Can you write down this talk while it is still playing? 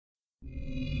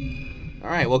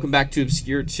Alright, welcome back to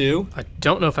Obscure 2. I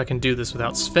don't know if I can do this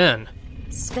without Sven.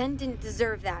 Sven didn't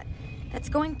deserve that. That's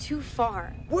going too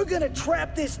far. We're gonna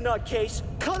trap this nutcase,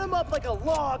 cut him up like a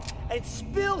log, and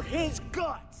spill his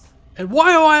guts. And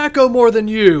why do I echo more than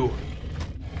you?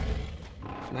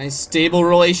 Nice stable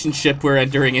relationship we're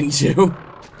entering into.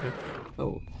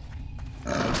 Oh.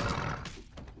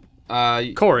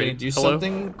 Corey, gonna do hello?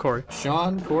 something? Corey.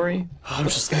 Sean? Corey? I'm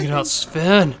just thinking about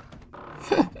Sven.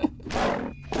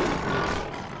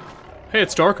 Hey,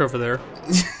 it's dark over there.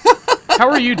 How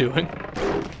are you doing?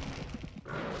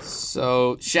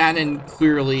 So, Shannon,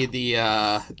 clearly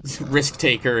the risk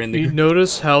taker in the You group.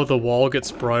 notice how the wall gets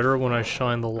brighter when I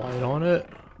shine the light on it?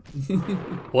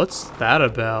 What's that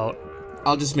about?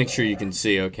 I'll just make sure you can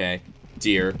see, okay?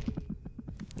 Dear.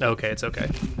 Okay, it's okay.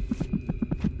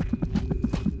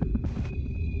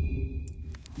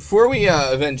 Before we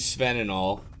avenge Sven and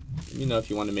all, you know if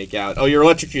you want to make out. Oh, you're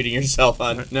electrocuting yourself,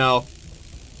 huh? No.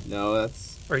 No,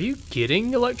 that's... Are you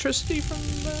getting electricity from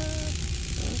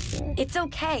that? Okay. It's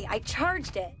okay. I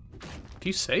charged it. If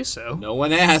you say so. No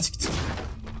one asked.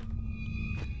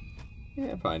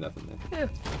 Yeah, probably nothing there.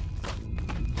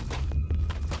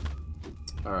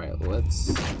 Yeah. Alright,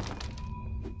 let's...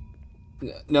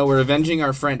 No, we're avenging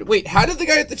our friend. Wait, how did the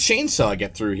guy at the chainsaw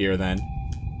get through here, then?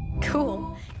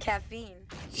 Cool. Caffeine.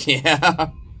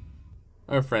 Yeah.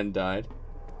 Our friend died.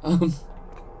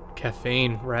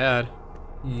 Caffeine, rad.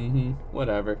 Mm-hmm.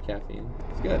 Whatever, caffeine.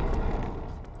 It's good.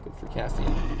 Good for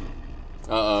caffeine.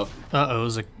 Uh-oh. Uh-oh,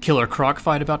 is a killer croc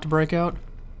fight about to break out?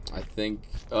 I think...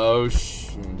 Oh,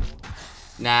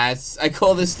 Nah, I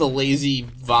call this the lazy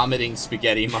vomiting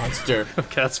spaghetti monster.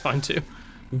 Okay, that's fine too.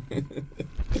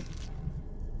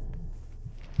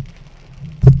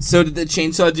 So did the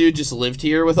chainsaw dude just lived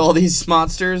here with all these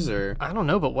monsters, or? I don't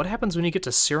know, but what happens when you get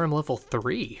to serum level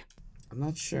 3? I'm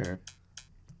not sure.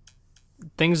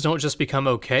 Things don't just become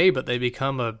okay, but they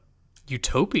become a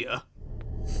utopia.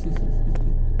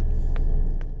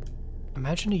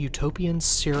 Imagine a utopian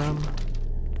serum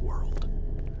world.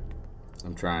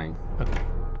 I'm trying. Okay.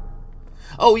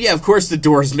 Oh yeah, of course the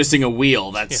door's missing a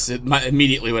wheel. That's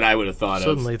immediately what I would have thought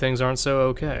Suddenly things aren't so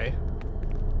okay.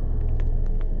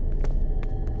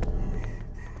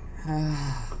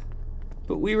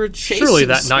 But we were chasing... Surely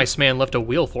that nice man left a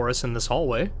wheel for us in this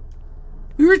hallway.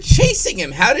 We were chasing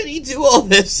him! How did he do all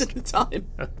this at the time?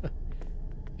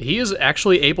 He is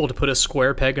actually able to put a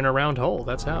square peg in a round hole,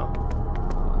 that's how.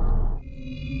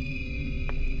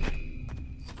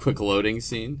 Quick loading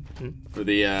scene for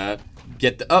the,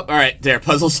 get the... Oh, alright, there,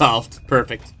 puzzle solved.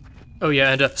 Perfect. Oh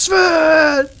yeah, and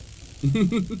Sven!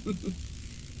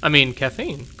 I mean,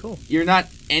 caffeine, cool. You're not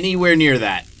anywhere near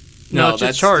that. No, it's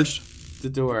just charged. The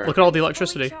door. Look at all the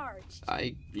electricity.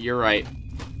 You're right.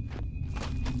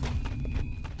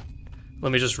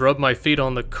 Let me just rub my feet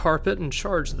on the carpet and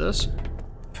charge this.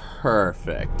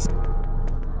 Perfect.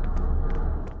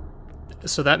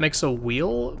 So that makes a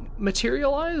wheel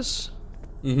materialize?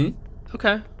 Mm-hmm.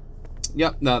 Okay.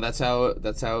 Yep, no, that's how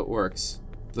it works.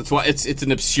 That's why it's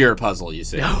an obscure puzzle, you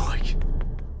see. No, like,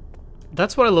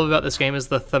 that's what I love about this game is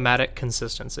the thematic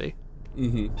consistency.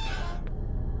 Mm-hmm.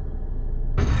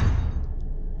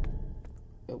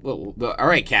 Well, all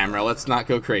right, camera, let's not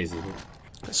go crazy.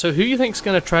 So who you think's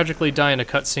gonna tragically die in a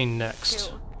cutscene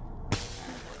next?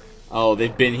 Oh,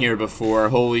 they've been here before.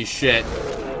 Holy shit.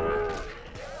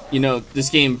 You know, this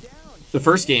game, the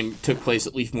first game took place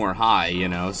at Leafmore High, you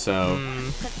know, so...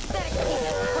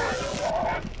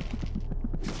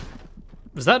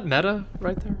 Was that meta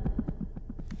right there?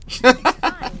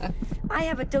 I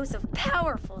have a dose of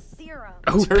powerful serum.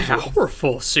 Oh,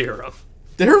 powerful serum.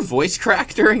 Did her voice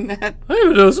crack during that? I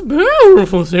have a dose of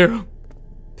powerful serum.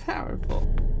 Powerful.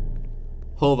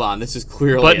 Hold on, this is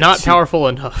clearly... But not powerful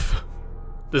enough.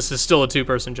 This is still a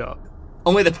two-person job.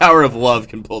 Only the power of love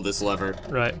can pull this lever.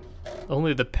 Right.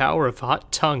 Only the power of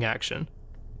hot tongue action.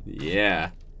 Yeah.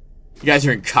 You guys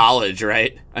are in college,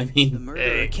 right? I mean... The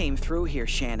murderer came through here,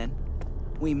 Shannon.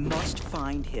 We must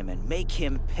find him and make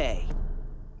him pay.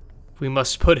 We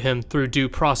must put him through due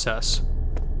process.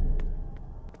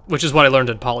 Which is what I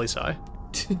learned in poli-sci.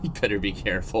 You better be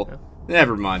careful. Yeah.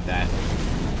 Never mind that.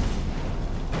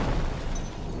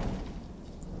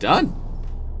 Done.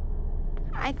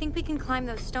 I think we can climb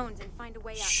those stones and find a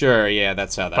way out. Sure, yeah,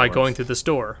 that's how that By works. going through this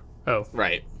door. Oh.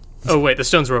 Right. Oh, wait, the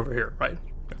stones are over here. Right.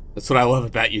 That's what I love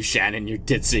about you, Shannon. You're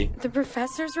ditzy. The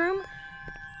professor's room?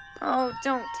 Oh,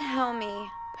 don't tell me.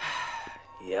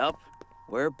 Yep.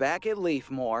 We're back at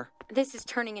Leafmore. This is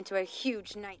turning into a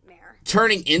huge nightmare.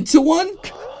 Turning into one?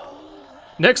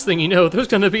 Next thing you know, there's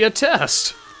gonna be a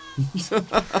test.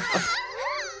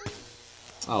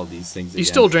 All these things again. You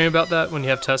still dream about that when you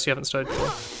have tests you haven't studied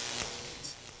for?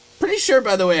 sure,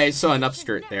 by the way, I saw an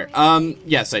upskirt there.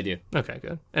 Yes, I do. Okay,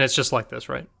 good. And it's just like this,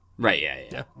 right? Right,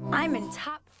 yeah. I'm in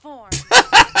top form.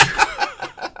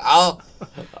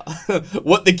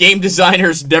 What the game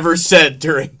designers never said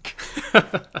during... no,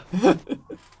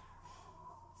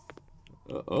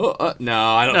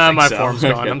 I don't think my so. form's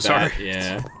gone, I'm That, sorry.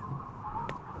 Yeah.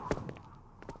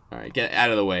 Alright, get out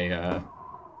of the way,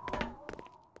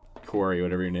 Corey,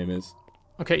 whatever your name is.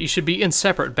 Okay, you should be in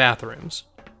separate bathrooms.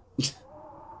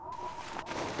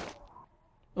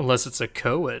 Unless it's a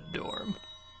co-ed dorm.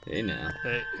 Hey, now.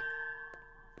 Hey.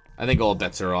 I think all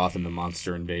bets are off in the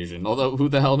monster invasion. Although, who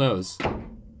the hell knows?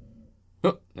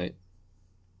 Oh, wait.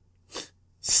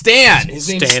 Stan! His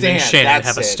name's Stan Stan. and Shannon That's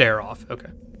have a it. stare-off. Okay.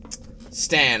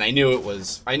 Stan, I knew it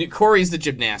was. I knew Corey's the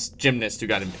gymnast who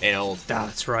got impaled.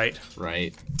 That's right.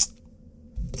 Right.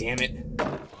 Damn it.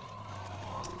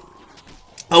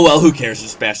 Oh well, who cares?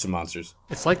 Just bash the monsters.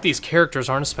 It's like these characters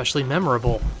aren't especially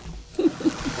memorable. He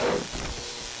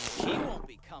won't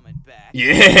be coming back.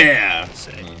 Yeah!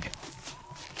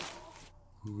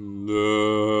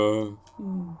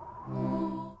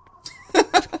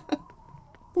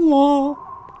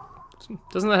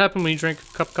 Doesn't that happen when you drink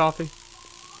a cup of coffee?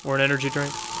 Or an energy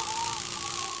drink?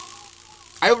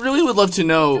 I really would love to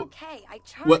know Okay, I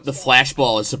charged what the it.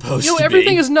 flashball is supposed You know, to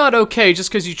everything be. is not okay just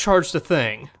because you charged a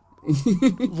thing.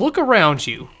 Look around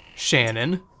you,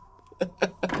 Shannon.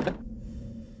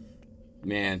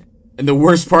 Man. And the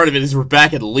worst part of it is we're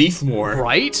back at Leafmore.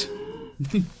 Right?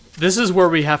 This is where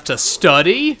we have to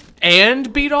study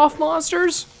and beat off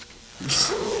monsters?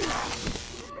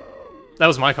 That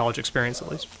was my college experience, at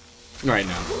least. Right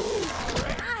now.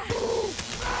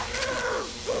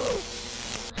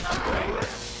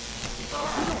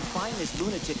 Find this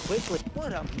lunatic quickly.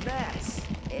 What a mess.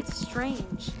 It's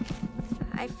strange.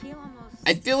 I feel almost.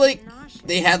 I feel like nauseous.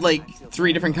 they had like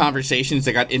 3 different conversations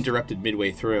that got interrupted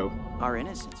midway through. Our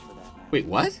innocence, for that matter. Wait,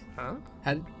 what? Huh?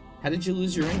 How did you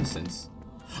lose your innocence?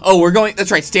 Oh, we're going.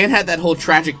 That's right. Stan had that whole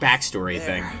tragic backstory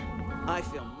thing, I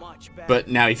feel much better. but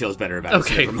now he feels better about it.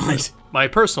 Okay, So never mind. my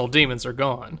personal demons are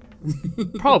gone.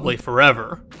 Probably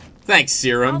forever. Thanks, I'll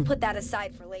Serum. put that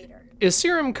aside for later. Is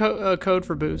serum code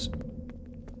for booze?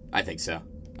 I think so.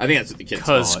 I think that's what the kids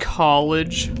call Because it.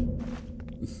 college.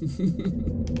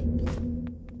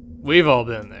 We've all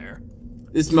been there.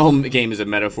 This whole game is a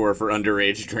metaphor for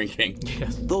underage drinking.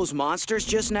 Yes. Those monsters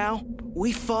just now,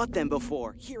 we fought them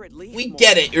before. Here at Leafmore. We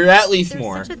get it. You're at There's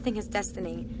Leafmore. such a thing as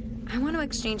destiny. I want to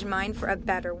exchange mine for a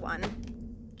better one.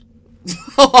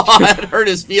 Oh, that hurt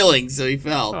his feelings, so he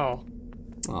fell. Oh.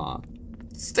 Aw.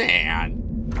 Stan.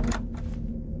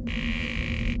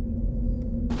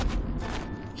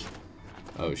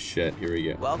 Oh shit, here we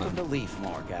go. Welcome to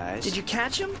Leafmore, guys. Did you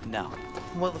catch him? No.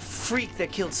 Well, the freak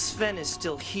that killed Sven is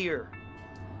still here.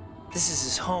 This is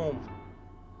his home.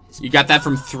 You got that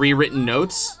from 3 written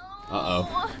notes?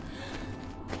 Uh-oh.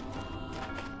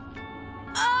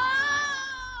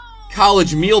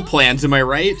 College meal plans, am I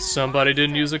right? Somebody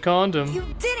didn't use a condom. You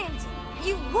didn't!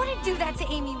 You wouldn't do that to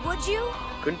Amy, would you?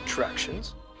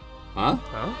 Contractions. Huh?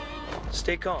 Huh?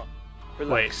 Stay calm.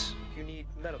 Relax. You need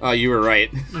medical. Oh, you were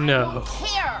right. No.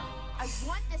 Here! I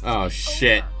want this Oh, to be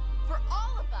shit. over for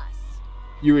all of us.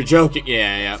 You were joking.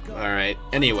 Yeah. Alright.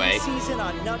 Anyway, Season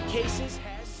on nutcases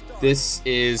has started. this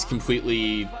is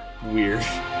completely weird.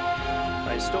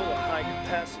 I stole a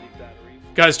high-capacity battery.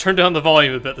 Guys, turn down the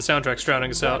volume a bit. The soundtrack's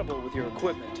drowning us out. Compatible with your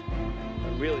equipment.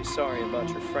 I'm really sorry about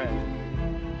your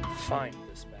friend. Find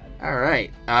this man.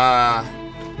 Alright.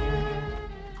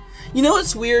 You know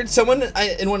what's weird? Someone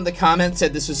in one of the comments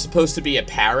said this was supposed to be a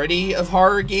parody of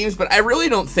horror games, but I really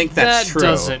don't think that's That true.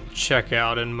 doesn't check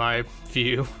out in my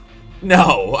view.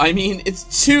 No, I mean,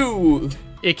 it's too...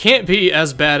 It can't be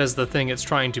as bad as the thing it's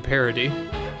trying to parody.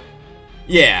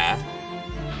 Yeah.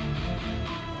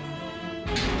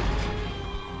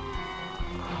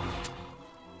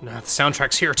 Nah, the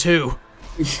soundtrack's here too.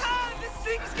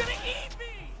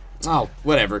 Oh,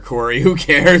 whatever, Corey. Who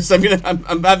cares? I'm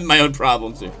having my own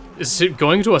problems here. Is it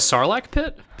going to a Sarlacc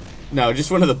pit? No, just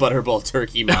one of the Butterball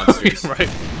turkey monsters. Right.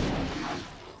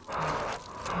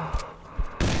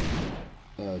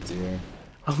 Oh, dear.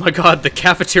 Oh my god, the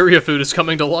cafeteria food is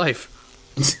coming to life.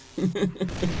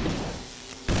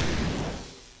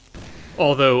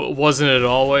 Although, wasn't it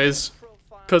always?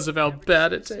 Because of how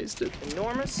bad it tasted.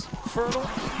 Enormous, fertile,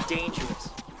 dangerous.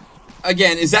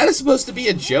 Again, is that supposed to be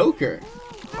a joke, or?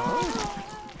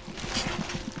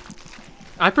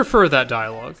 I prefer that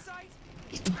dialogue.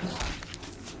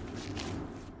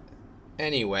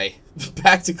 Anyway,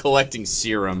 back to collecting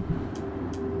serum.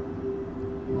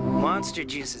 Monster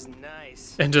juice is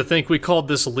nice. And to think we called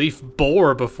this leaf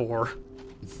boar before.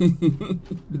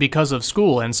 Because of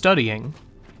school and studying.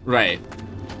 Right.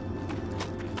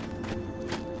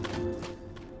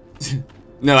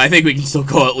 No, I think we can still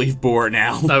call it Leaf Boar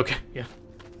now. Okay, yeah.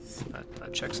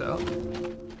 That checks out.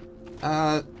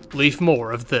 Leaf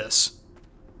more of this.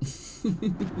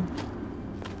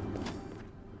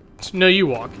 No, you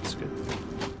walk. It's good.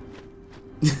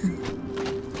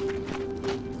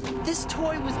 This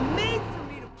toy was made for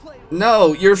me to play with.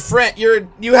 No, your friend,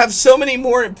 you have so many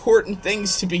more important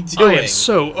things to be doing. I am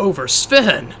so over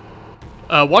Sven.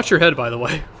 Watch your head, by the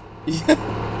way.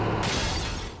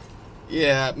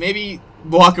 Yeah, maybe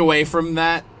walk away from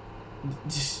that.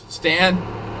 Stan.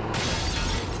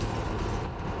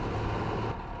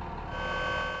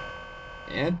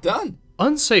 And done.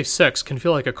 Unsafe sex can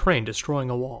feel like a crane destroying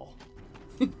a wall.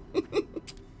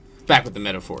 Back with the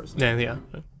metaphors. Yeah.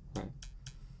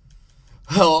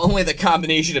 Well, only the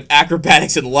combination of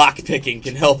acrobatics and lockpicking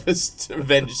can help us to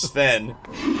avenge Sven.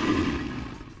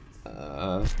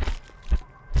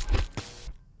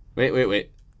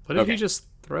 Wait. What did he just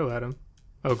throw at him?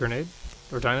 Oh, grenade?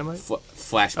 Or dynamite?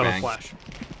 Flashbang. Oh, flash.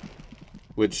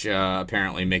 Which,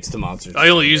 apparently makes the monsters. I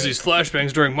only use these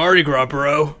flashbangs during Mardi Gras,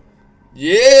 bro.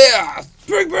 Yeah!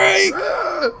 Spring break!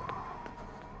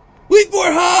 Leave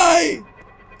more high!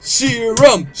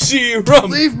 Serum!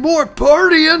 Leave more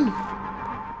partying!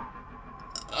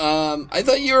 I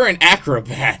thought you were an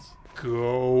acrobat.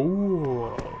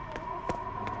 Go.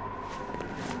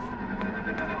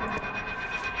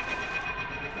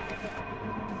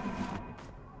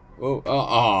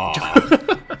 Oh,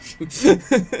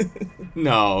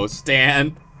 no,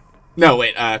 Stan. No,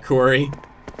 wait, Corey.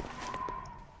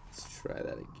 Let's try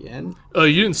that again. Oh,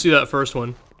 you didn't see that first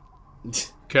one.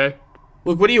 Okay.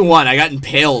 Look, what do you want? I got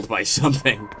impaled by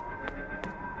something.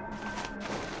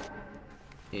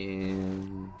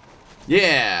 And...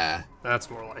 yeah. That's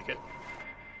more like it.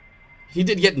 He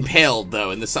did get impaled,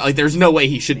 though, in the like. There's no way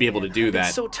he should be able to do I've been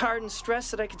that. so tired and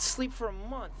stressed that I could sleep for a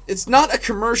month. It's not a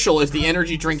commercial if the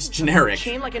energy drink's generic.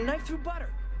 Came like a knife through butter.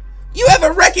 You have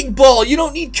a wrecking ball! You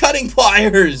don't need cutting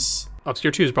pliers!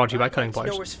 Obscure 2 is brought to you by Cutting I know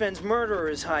Pliers. where Sven's murderer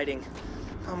is hiding.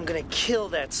 I'm gonna kill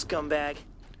that scumbag.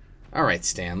 Alright,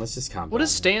 Stan, let's just calm down. What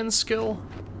is Stan's skill?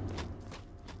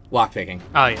 Lockpicking.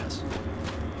 Ah, yes.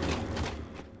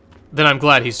 Then I'm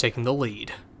glad he's taking the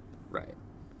lead. Right.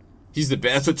 He's the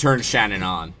best. That's what turned Shannon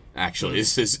on, actually,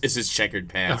 is his checkered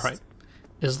past. Alright.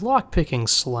 Is lockpicking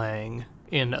slang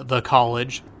in the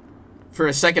college? For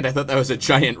a second, I thought that was a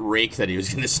giant rake that he was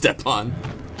going to step on.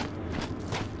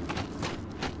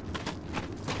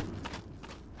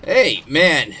 Hey,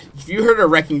 man, if you heard a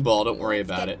wrecking ball, don't worry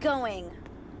about it. Going.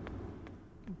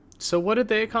 So what did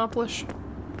they accomplish?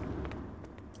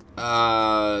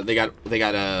 They got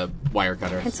a wire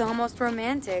cutter. It's almost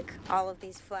romantic, all of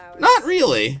these flowers. Not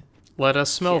really. Let us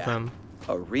smell Yeah. them.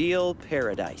 A real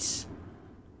paradise.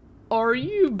 Are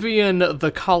you being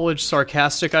the college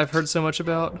sarcastic I've heard so much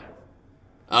about?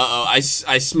 Uh-oh, I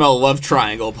smell love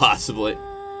triangle, possibly.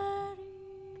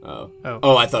 Oh.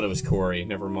 Oh, I thought it was Corey.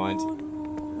 Never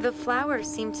mind. The flowers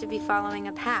seem to be following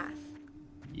a path.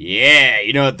 Yeah,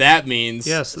 you know what that means.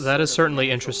 Yes, that is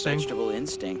certainly interesting. Vegetable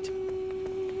instinct.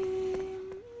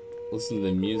 Listen to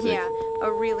the music. Yeah,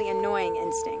 a really annoying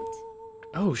instinct.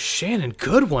 Oh, Shannon,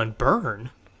 good one.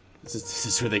 Burn. This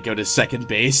is where they go to second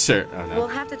base, or... oh, no. We'll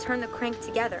have to turn the crank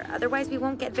together, otherwise we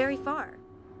won't get very far.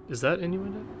 Is that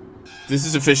innuendo? This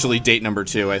is officially date number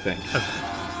 2, I think.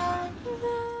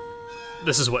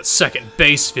 This is what second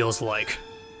base feels like.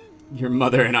 Your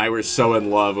mother and I were so in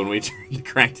love when we turned the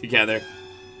crank together.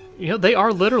 You know, they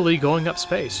are literally going up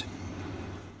space.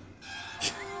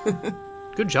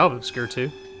 Good job, Obscure 2.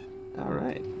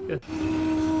 Alright. Good.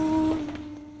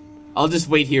 I'll just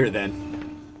wait here,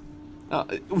 then.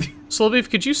 Slowbeef,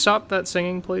 could you stop that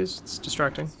singing, please? It's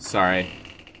distracting. Sorry.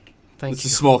 Thank It's you.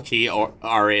 a small key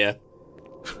aria.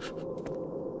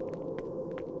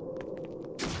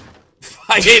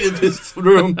 I hated this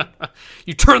room.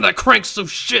 You turned that crank so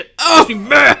shit. Oh! Makes me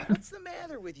mad. What's the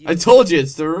matter with you? I told you,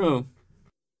 it's the room.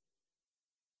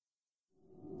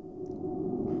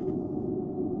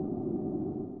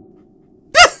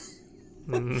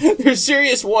 There's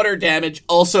serious water damage,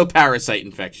 also parasite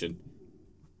infection.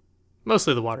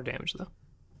 Mostly the water damage, though.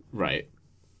 Right.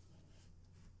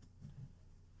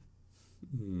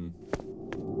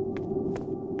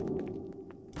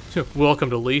 Welcome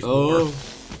to Leaf War. Oh.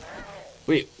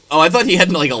 Wait. Oh, I thought he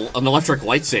had like an electric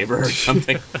lightsaber or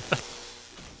something.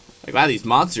 Like, wow, these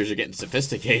monsters are getting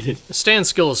sophisticated. Stan's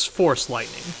skill is Force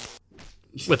Lightning.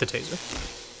 With a taser.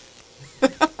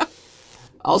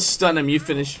 I'll stun him, you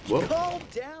finish. Whoa. Calm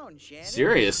down, Shannon.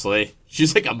 Seriously?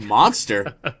 She's like a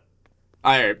monster.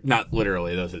 Not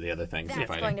literally, those are the other things you're That's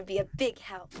fighting. going to be a big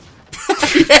help.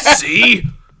 See?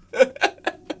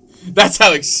 That's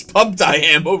how pumped I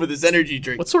am over this energy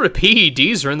drink. What sort of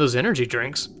PEDs are in those energy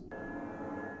drinks?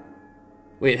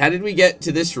 Wait, how did we get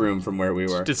to this room from where we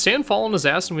were? Did Stan fall on his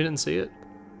ass and we didn't see it?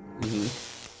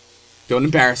 Don't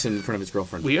embarrass him in front of his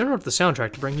girlfriend. We interrupt the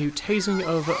soundtrack to bring you tasing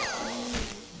of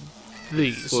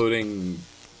these. Floating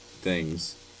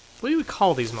things. What do we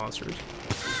call these monsters?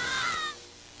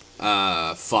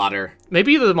 Fodder.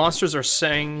 Maybe the monsters are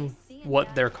saying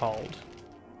what they're called.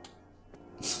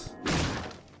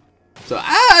 So,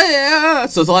 yeah.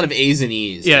 So it's a lot of A's and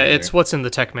E's. Yeah, together. it's what's in the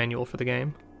tech manual for the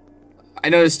game. I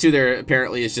noticed, too, there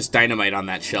apparently is just dynamite on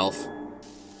that shelf.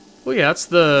 Well, yeah, that's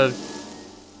the...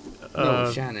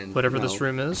 No, Shannon. whatever no. this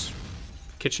room is.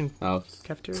 Kitchen? Oh,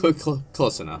 Cafeteria?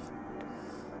 close enough.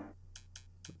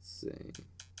 Let's see.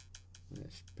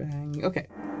 Bang. Okay.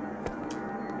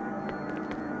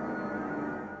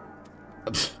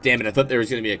 Damn it, I thought there was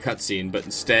going to be a cutscene, but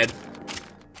instead,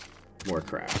 more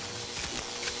crap.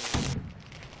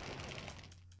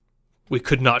 We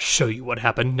could not show you what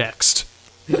happened next.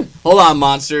 Hold on,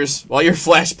 monsters. While you're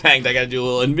flashbanged, I gotta do a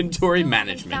little inventory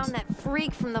management. Found that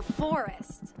freak from the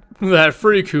forest. That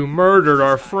freak who murdered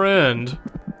our friend.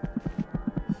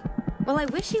 Well, I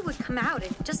wish he would come out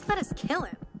and just let us kill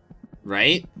him.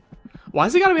 Right?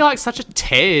 Why's he gotta be like such a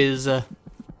tez?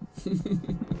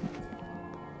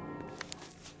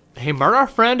 He murdered our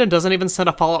friend and doesn't even send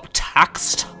a follow-up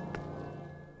text?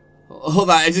 Hold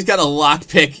on, I just gotta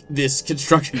lockpick this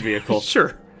construction vehicle.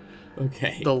 Sure.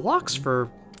 Okay. The locks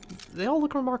they all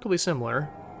look remarkably similar,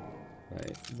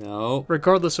 Right. No.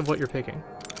 regardless of what you're picking.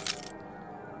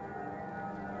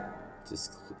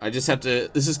 I just have to...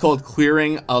 This is called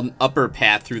clearing an upper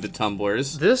path through the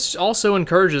tumblers. This also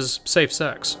encourages safe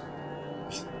sex.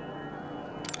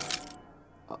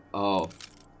 Oh.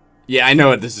 Yeah, I know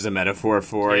what this is a metaphor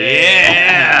for.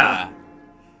 Yeah!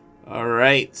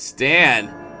 Alright,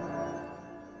 Stan.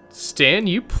 Stan,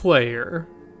 you player.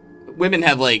 Women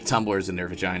have, like, tumblers in their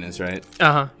vaginas, right?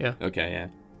 Uh-huh, yeah. Okay, yeah.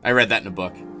 I read that in a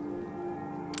book.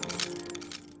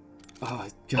 Oh,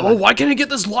 God. Oh, why can't I get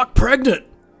this lock pregnant?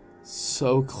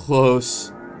 So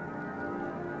close.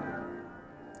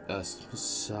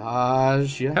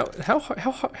 Massage, yeah. How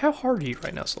hard are you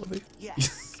right now, Slowby?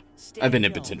 Yes. I've been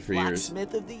impotent for years.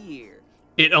 Blacksmith of the year.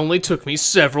 It only took me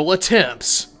several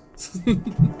attempts.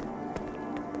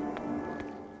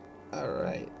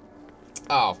 Alright.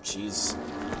 Oh, jeez.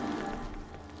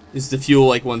 Is the fuel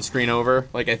like one screen over,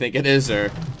 like I think it is, or...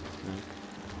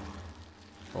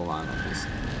 Hold on, I'll just...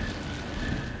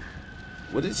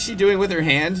 What is she doing with her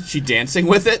hand? She dancing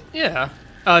with it? Yeah.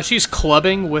 She's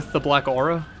clubbing with the black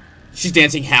aura. She's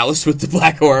dancing house with the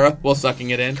black aura while sucking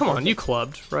it in. Come on, you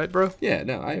clubbed, right, bro? Yeah,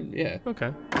 no, yeah.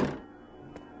 Okay.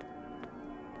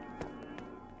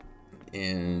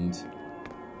 And...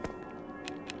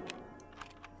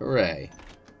 Hooray.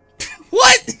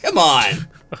 What? Come on!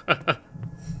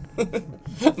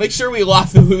 Make sure we lock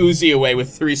the Uzi away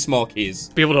with 3 small keys.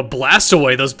 Be able to blast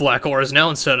away those black auras now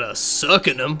instead of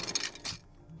sucking them.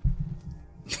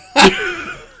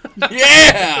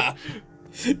 Yeah!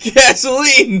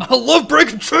 Gasoline! I love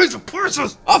breaking trains of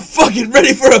pieces! I'm fucking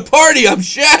ready for a party! I'm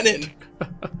Shannon!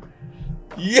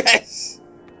 Yes!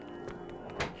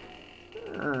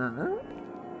 I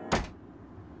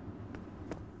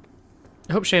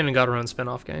hope Shannon got her own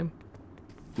spin-off game,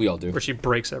 We all do. where she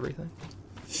breaks everything.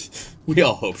 We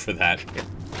all hope for that.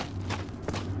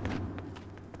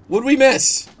 What'd we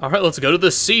miss? Alright, let's go to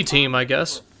the C team, I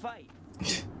guess. Fight.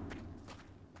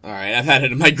 Alright, I've had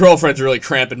it. My girlfriend's really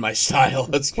cramping my style.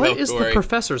 Let's go, What is Corey. the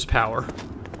professor's power?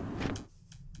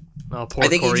 Oh, poor I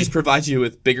think Corey. he just provides you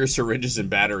with bigger syringes and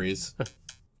batteries.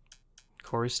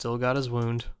 Corey still got his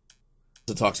wound.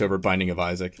 It talks over Binding of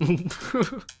Isaac. Alright,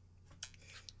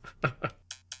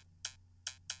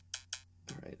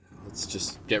 let's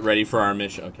just get ready for our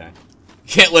mission. Okay.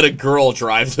 Can't let a girl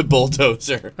drive the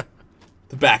bulldozer.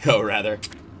 The backhoe, rather.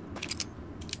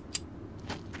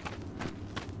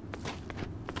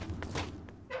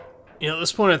 You know, at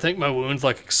this point, I think my wound,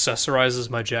 like, accessorizes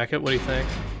my jacket. What do you think?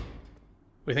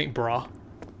 What do you think, brah?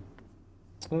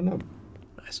 I don't know.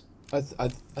 Nice. I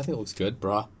think it looks good,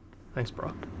 brah. Thanks,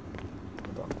 brah.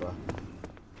 Brah.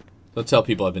 Don't tell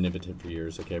people I've been impotent for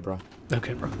years, okay, brah?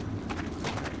 Okay, bro.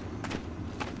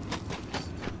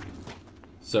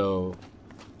 So,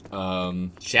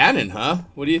 Shannon, huh?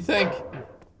 What do you think?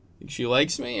 Think she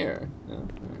likes me, or... No? Alright.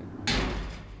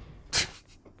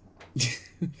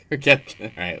 Forget...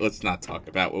 Alright, let's not talk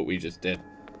about what we just did.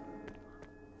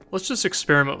 Let's just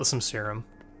experiment with some serum.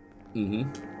 Mm-hmm.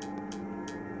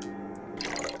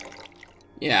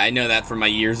 Yeah, I know that from my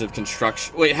years of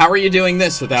construction. Wait, how are you doing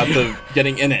this without the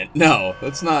getting in it? No,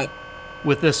 that's not...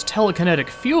 With this telekinetic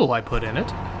fuel I put in it.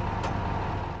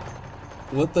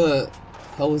 What the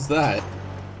hell was that?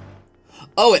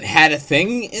 Oh, it had a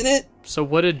thing in it? So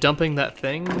what did dumping that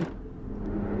thing?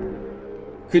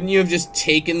 Couldn't you have just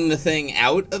taken the thing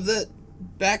out of the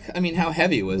back? I mean, how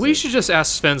heavy was it? We should just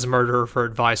ask Sven's murderer for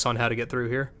advice on how to get through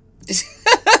here.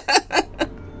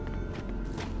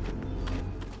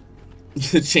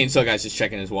 The chainsaw guy's just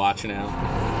checking his watch now.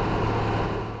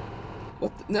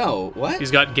 What? No, what?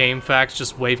 He's got game facts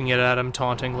just waving it at him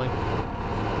tauntingly.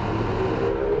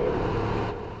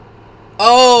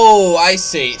 Oh, I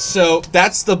see. So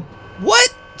that's the...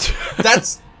 What?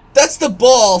 That's the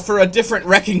ball for a different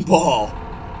wrecking ball.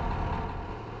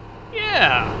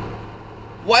 Yeah.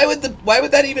 Why would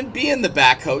that even be in the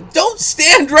backhoe? Don't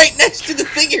stand right next to the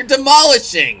thing you're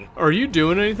demolishing. Are you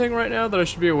doing anything right now that I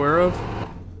should be aware of?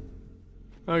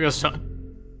 I guess not.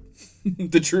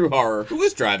 The true horror. Who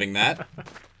was driving that?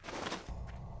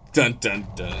 Dun dun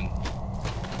dun.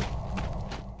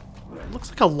 Looks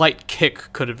like a light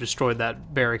kick could have destroyed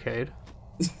that barricade.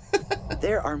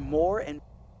 There are more and...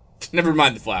 Never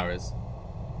mind the flowers.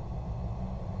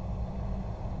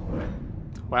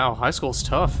 Wow, high school's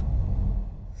tough.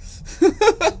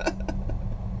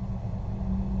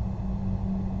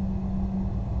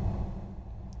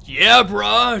 Yeah,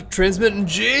 brah, transmitting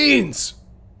genes.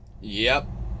 Yep.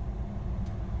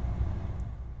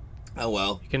 Oh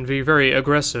well. He can be very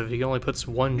aggressive. He only puts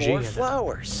one gene more in it.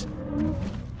 flowers.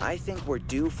 I think we're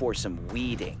due for some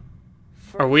weeding.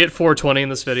 Are we at 420 in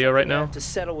this video right now? To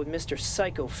settle with Mr.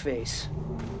 Psycho Face.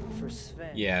 For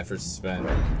Sven. Yeah, for Sven.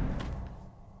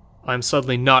 I'm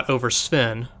suddenly not over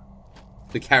Sven.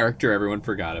 The character everyone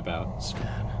forgot about. Sven.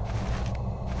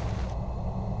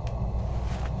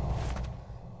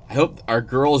 I hope our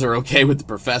girls are okay with the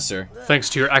professor. Thanks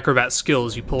to your acrobat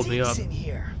skills, you pulled me up. In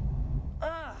here.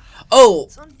 Oh,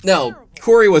 no.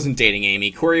 Corey wasn't dating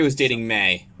Amy. Corey was dating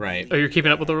May, right? Oh, you're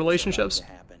keeping up with the relationships?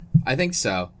 I think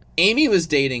so. Amy was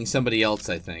dating somebody else,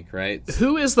 I think, right?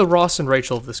 Who is the Ross and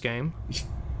Rachel of this game?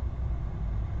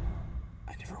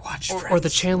 I never watched Friends. Or the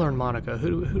Chandler and Monica.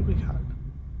 Who do we got?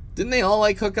 Didn't they all,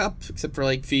 like, hook up? Except for,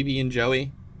 like, Phoebe and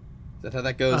Joey? Is that how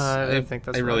that goes? I don't think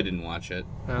that's I really right. didn't watch it.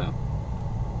 No.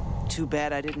 Too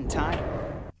bad I didn't time.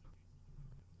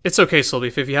 It's okay, Sylvie.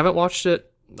 If you haven't watched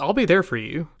it, I'll be there for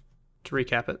you to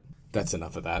recap it. That's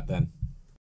enough of that, then.